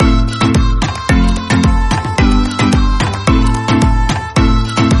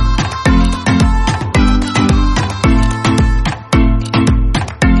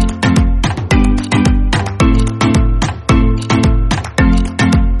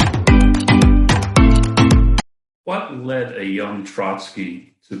What led a young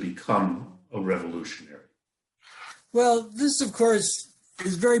Trotsky to become a revolutionary? Well, this, of course,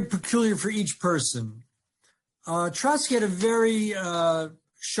 is very peculiar for each person. Trotsky had a very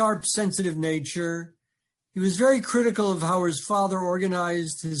sharp, sensitive nature. He was very critical of how his father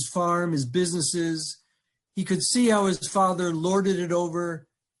organized his farm, his businesses. He could see how his father lorded it over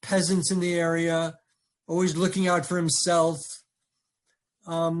peasants in the area, always looking out for himself.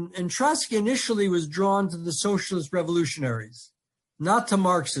 And Trotsky initially was drawn to the socialist revolutionaries, not to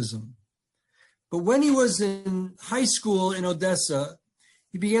Marxism. But when he was in high school in Odessa,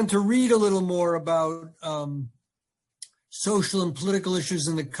 he began to read a little more about social and political issues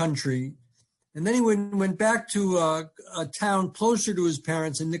in the country. And then he went back to a town closer to his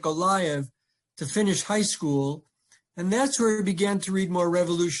parents in Nikolaev to finish high school. And that's where he began to read more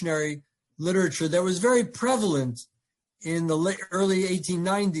revolutionary literature that was very prevalent in the early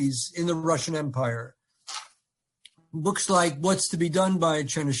 1890s in the Russian Empire. Books like What's to be Done by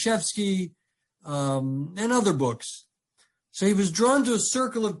Chernyshevsky and other books. So he was drawn to a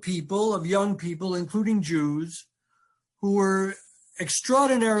circle of people, of young people, including Jews, who were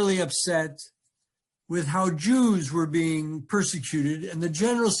extraordinarily upset with how Jews were being persecuted and the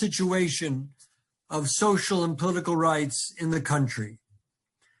general situation of social and political rights in the country.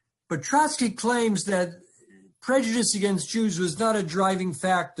 But Trotsky claims that prejudice against Jews was not a driving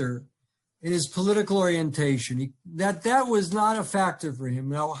factor in his political orientation, that was not a factor for him.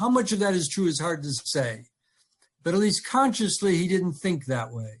 Now, how much of that is true is hard to say, but at least consciously he didn't think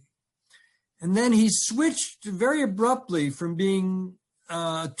that way. And then he switched very abruptly from being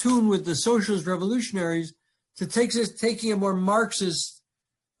attuned with the socialist revolutionaries to taking a more Marxist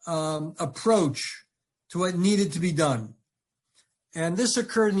approach to what needed to be done. And this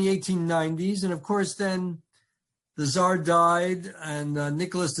occurred in the 1890s. And of course, then the Tsar died and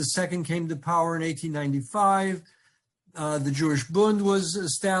Nicholas II came to power in 1895. The Jewish Bund was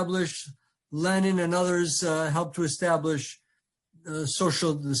established. Lenin and others helped to establish the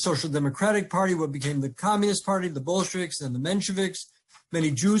Social Democratic Party, what became the Communist Party, the Bolsheviks and the Mensheviks. Many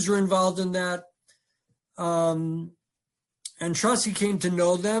Jews were involved in that. And Trotsky came to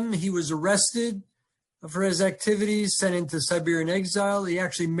know them. He was arrested for his activities, sent into Siberian exile. He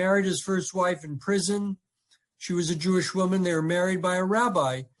actually married his first wife in prison. She was a Jewish woman. They were married by a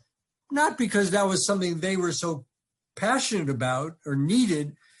rabbi, not because that was something they were so passionate about or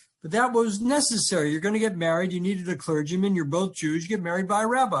needed, but that was necessary. You're going to get married. You needed a clergyman. You're both Jews. You get married by a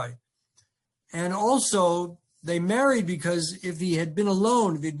rabbi. And also, they married because if he had been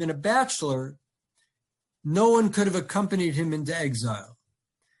alone, if he'd been a bachelor, no one could have accompanied him into exile.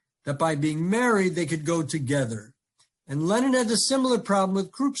 That by being married, they could go together. And Lenin had a similar problem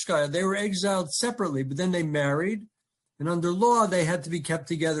with Krupskaya. They were exiled separately, but then they married, and under law, they had to be kept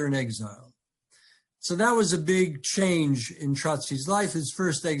together in exile. So that was a big change in Trotsky's life, his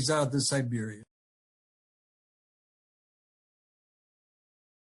first exile to Siberia.